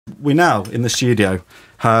we now, in the studio,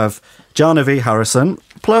 have Jahnavi Harrison,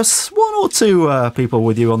 plus one or two people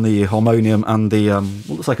with you on the harmonium and the, what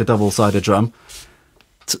looks like a double-sided drum.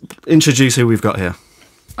 Introduce who we've got here.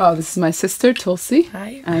 Oh, this is my sister, Tulsi.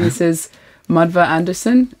 Hi. And this is Madhva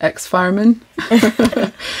Anderson, ex-fireman.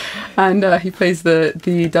 And he plays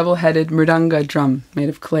the double-headed mridanga drum made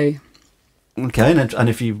of clay. Okay, and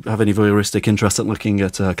if you have any voyeuristic interest in looking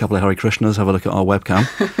at a couple of Hare Krishnas, have a look at our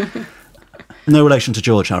webcam. No relation to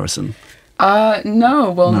George Harrison?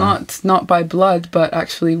 No, well, no. Not by blood, but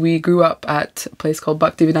actually we grew up at a place called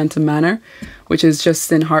Bhaktivedanta Manor, which is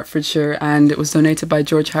just in Hertfordshire, and it was donated by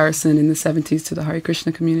George Harrison in the 70s to the Hare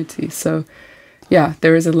Krishna community. So, yeah,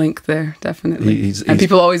 there is a link there, definitely. And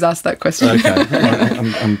people always ask that question. Okay,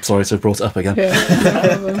 I'm sorry to have brought it up again.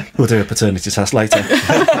 Yeah, no we'll do a paternity test later.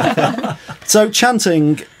 So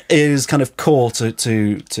chanting is kind of core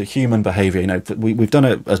to human behaviour. You know, we've done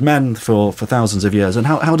it as men for thousands of years. And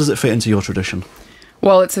how does it fit into your tradition?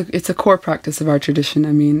 Well, it's a core practice of our tradition.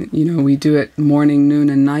 I mean, you know, we do it morning, noon,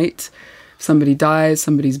 and night. Somebody dies,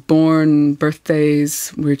 somebody's born,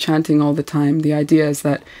 birthdays. We're chanting all the time. The idea is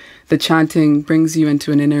that the chanting brings you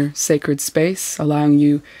into an inner sacred space, allowing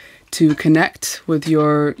you to connect with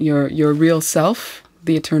your real self,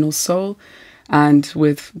 the eternal soul, and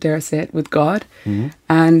with, dare I say it, with God. Mm-hmm.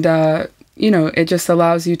 And, you know, it just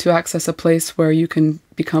allows you to access a place where you can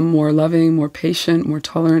become more loving, more patient, more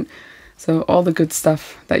tolerant. So all the good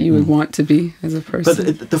stuff that you would want to be as a person.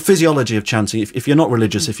 But the physiology of chanting, if you're not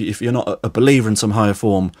religious, if you're not a believer in some higher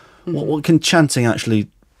form, what can chanting actually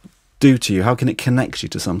do to you? How can it connect you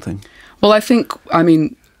to something? Well, I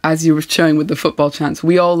mean, as you were showing with the football chants,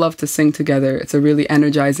 we all love to sing together. It's a really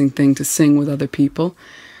energizing thing to sing with other people.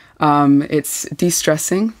 It's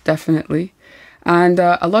de-stressing, definitely. And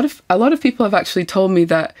a lot of people have actually told me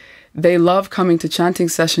that they love coming to chanting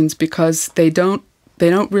sessions because they don't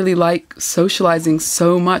really like socializing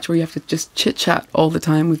so much where you have to just chit-chat all the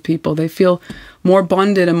time with people. They feel more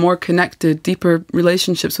bonded and more connected, deeper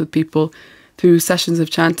relationships with people through sessions of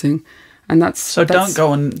chanting. And that's don't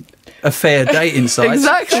go on a fair dating site.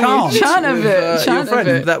 Exactly. Chant a bit. Your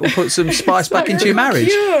friend. That will put some spice back into your marriage.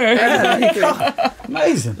 Yeah,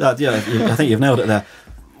 amazing. Yeah, I think you've nailed it there.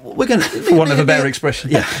 We're going to, for want of a better expression.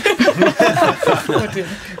 Yeah. I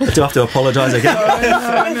do have to apologise again.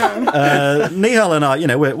 No. Nihal and I, you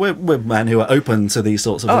know, we're men who are open to these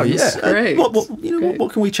sorts of things. Oh, yeah. Great.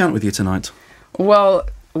 What can we chant with you tonight? Well,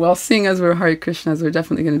 seeing as we're Hare Krishnas, we're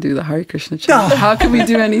definitely going to do the Hare Krishna chant. How can we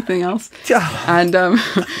do anything else? And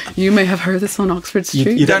you may have heard this on Oxford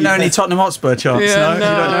Street. You don't know any Tottenham Hotspur chants, yeah, no? You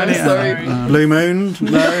don't know any? Sorry. Blue Moon?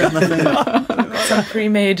 No, nothing. Some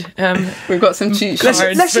pre-made... We've got some cheat sheets.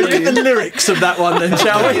 Let's look at the lyrics of that one then,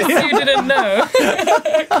 shall we? You didn't know,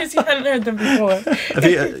 because you hadn't heard them before.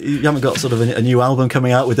 You haven't got sort of a new album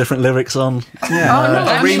coming out with different lyrics on?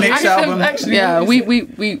 Yeah. A remix album? Actually, yeah,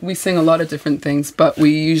 we sing a lot of different things, but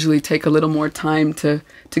we usually take a little more time to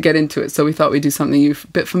get into it. So we thought we'd do something you're a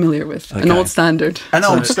bit familiar with. Okay. An old standard.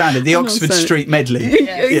 The Oxford Street medley.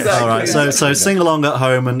 Yeah, exactly. All right, so sing along at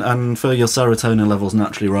home and feel your serotonin levels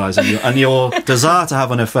naturally rise and your desire to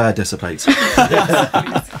have an affair dissipates. All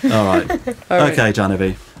right. Okay,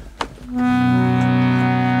 Jahnavi.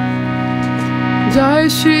 Jai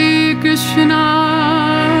Shri Krishna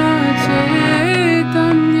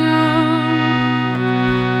Chaitanya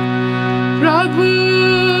Prabhu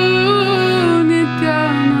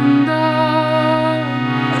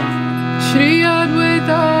Shri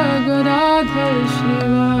Advaita Gadadhar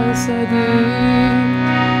Shrivasadi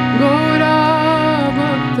Gaura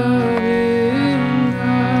Bhakta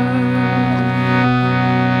Vrinda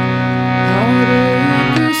Hare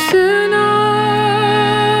Krishna.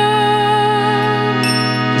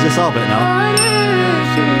 Is this our bit now?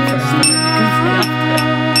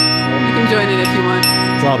 You can join in if you want.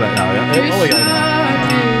 It's our bit now, yeah? Oh, we go now.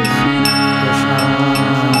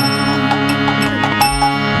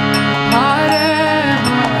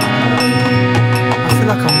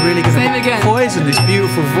 Like I'm really going to poison this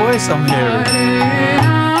beautiful voice I'm hearing.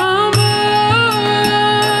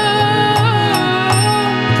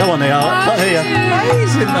 Come on, Nihal. Can't hear you.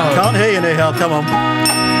 Amazing, though. Can't hear you, Nihal. Come on.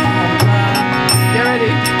 Get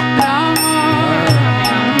ready.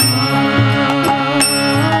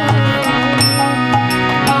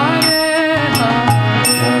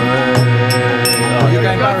 You're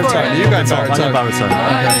going baritone. You're going baritone. Okay.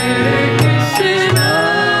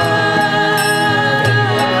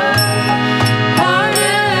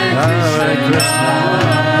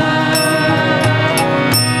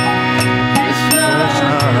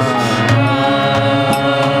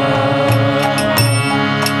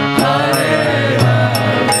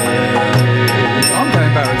 I'm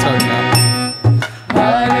going baritone.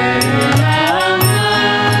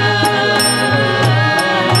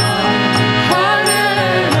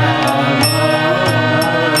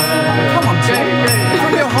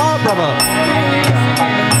 cover.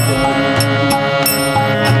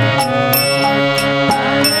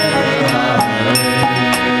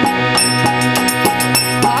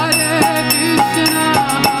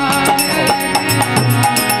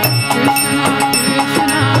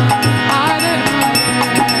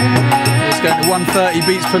 It's going to 130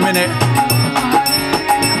 beats per minute.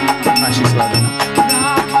 Actually, slow down.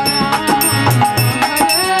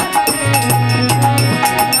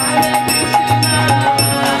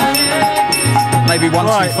 Maybe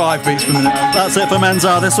 125 beats per minute. That's it for Men's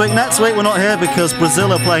Hour this week. Next week we're not here because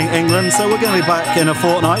Brazil are playing England, so we're going to be back in a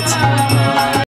fortnight.